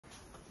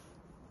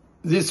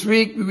This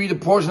week we read a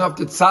portion of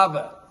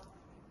Tetzaveh,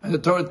 and the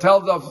Torah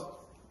tells of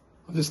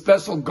the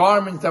special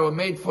garments that were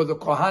made for the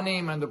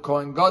Kohanim and the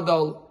Kohen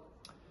Gadol.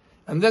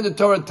 And then the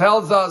Torah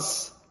tells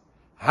us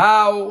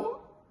how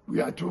we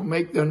are to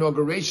make the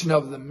inauguration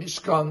of the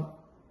Mishkan.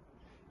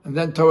 And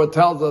then Torah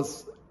tells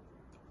us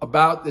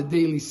about the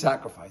daily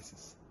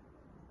sacrifices.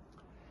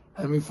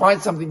 And we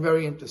find something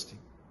very interesting.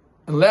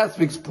 In last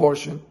week's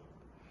portion,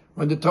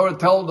 when the Torah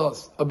told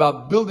us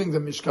about building the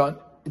Mishkan,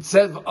 it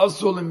says,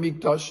 "Asul and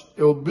Mikdash,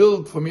 it will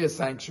build for me a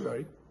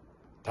sanctuary,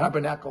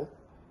 tabernacle.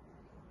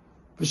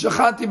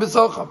 V'shachanti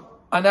b'socham,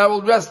 and I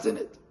will rest in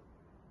it."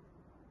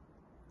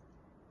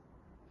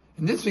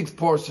 In this week's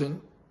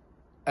portion,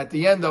 at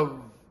the end of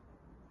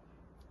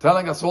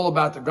telling us all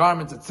about the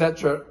garments,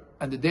 etc.,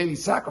 and the daily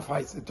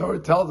sacrifice, the Torah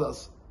tells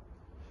us,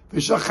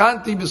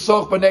 "V'shachanti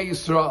b'soch b'nei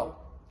Yisrael,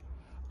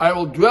 I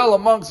will dwell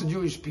amongst the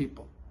Jewish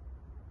people."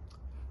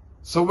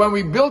 So when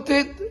we built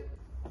it,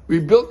 we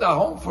built a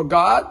home for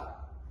God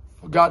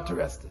to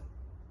rest in.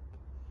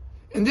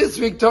 In this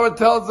week, Torah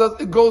tells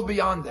us it goes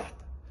beyond that.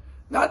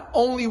 Not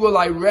only will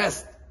I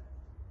rest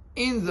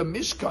in the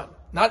Mishkan,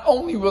 not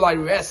only will I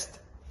rest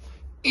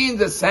in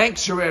the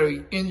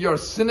sanctuary, in your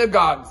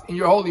synagogues, in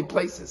your holy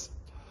places,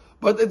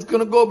 but it's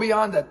going to go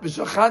beyond that.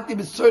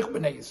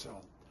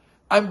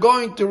 I'm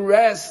going to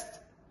rest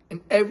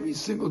in every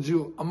single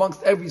Jew,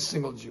 amongst every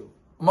single Jew,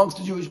 amongst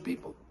the Jewish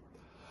people.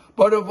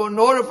 But in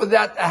order for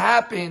that to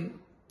happen,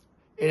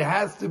 it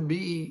has to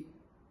be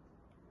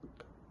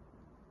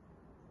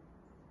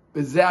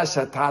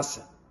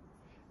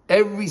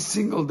every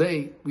single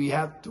day we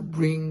have to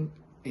bring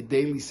a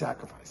daily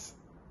sacrifice.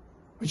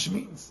 Which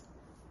means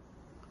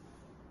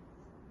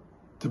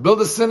to build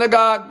a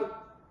synagogue,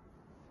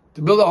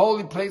 to build a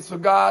holy place for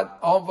God,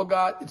 a home for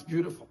God, it's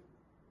beautiful.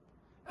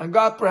 And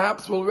God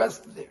perhaps will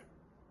rest there.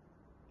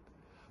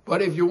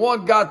 But if you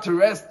want God to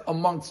rest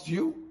amongst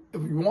you,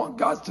 if you want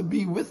God to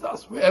be with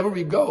us wherever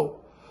we go,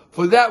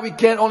 for that we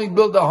can't only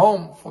build a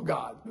home for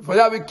God. For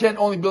that we can't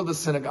only build a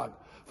synagogue.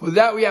 For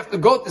that we have to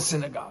go to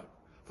synagogue.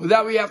 For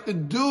that we have to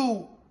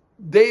do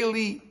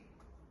daily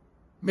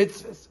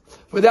mitzvahs.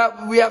 For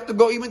that we have to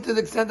go even to the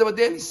extent of a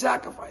daily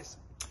sacrifice.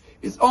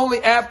 It's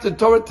only after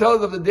Torah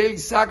tells of the daily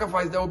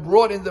sacrifice that were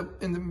brought in the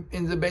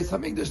Beis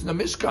Hamikdash, in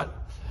the Mishkan,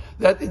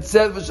 that it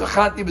says,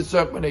 "V'shachanti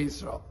b'soch b'nei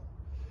Yisrael."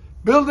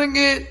 Building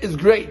it is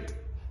great.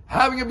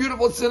 Having a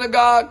beautiful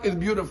synagogue is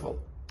beautiful.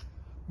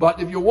 But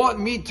if you want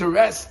me to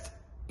rest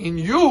in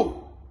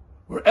you,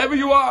 wherever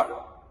you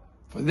are,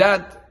 for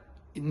that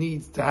it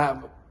needs to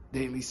have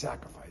daily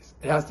sacrifice.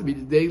 It has to be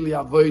the daily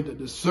avodah,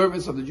 the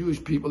service of the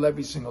Jewish people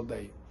every single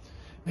day.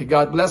 May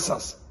God bless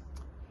us,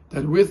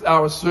 that with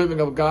our serving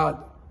of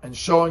God and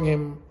showing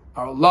Him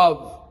our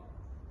love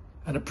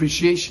and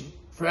appreciation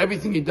for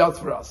everything He does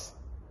for us,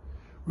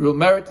 we will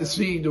merit to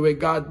see the way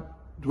God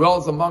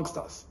dwells amongst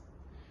us,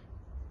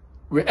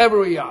 wherever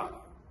we are,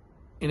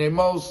 in a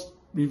most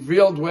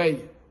revealed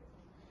way.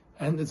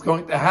 And it's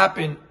going to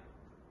happen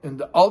in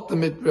the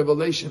ultimate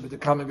revelation with the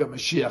coming of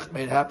Mashiach.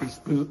 May it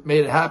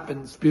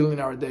happen, speedily in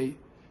our day.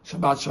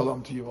 Shabbat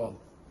Shalom to you all.